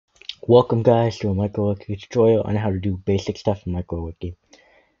Welcome guys to a MicroWiki tutorial on how to do basic stuff in MicroWiki.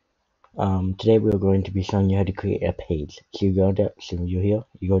 Today we're going to be showing you how to create a page. So you go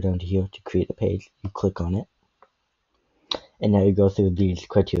down to here to create a page, you click on it, and now you go through these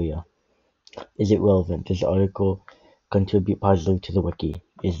criteria. Is it relevant? Does the article contribute positively to the wiki?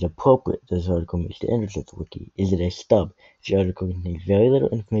 Is it appropriate? Does the article meet the standards of the wiki? Is it a stub? If the article contains very little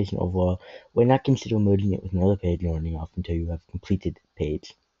information overall, we're not consider merging it with another page and running off until you have completed the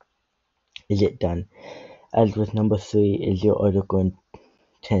page. Is it done? As with number 3, is your article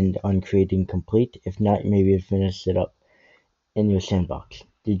intend on creating complete? If not, maybe you finish it up in your sandbox.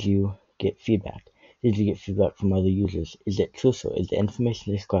 Did you get feedback? Did you get feedback from other users? Is it truthful? Is the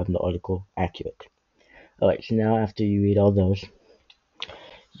information described in the article accurate? Alright, so now after you read all those,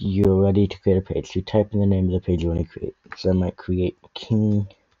 you're ready to create a page. So you type in the name of the page you want to create. So I might create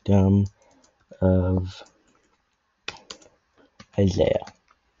Kingdom of Isaiah.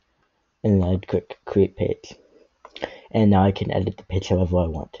 And then I'd click create page. And now I can edit the page however I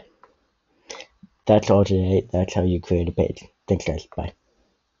want. That's all today. That's how you create a page. Thanks guys. Bye.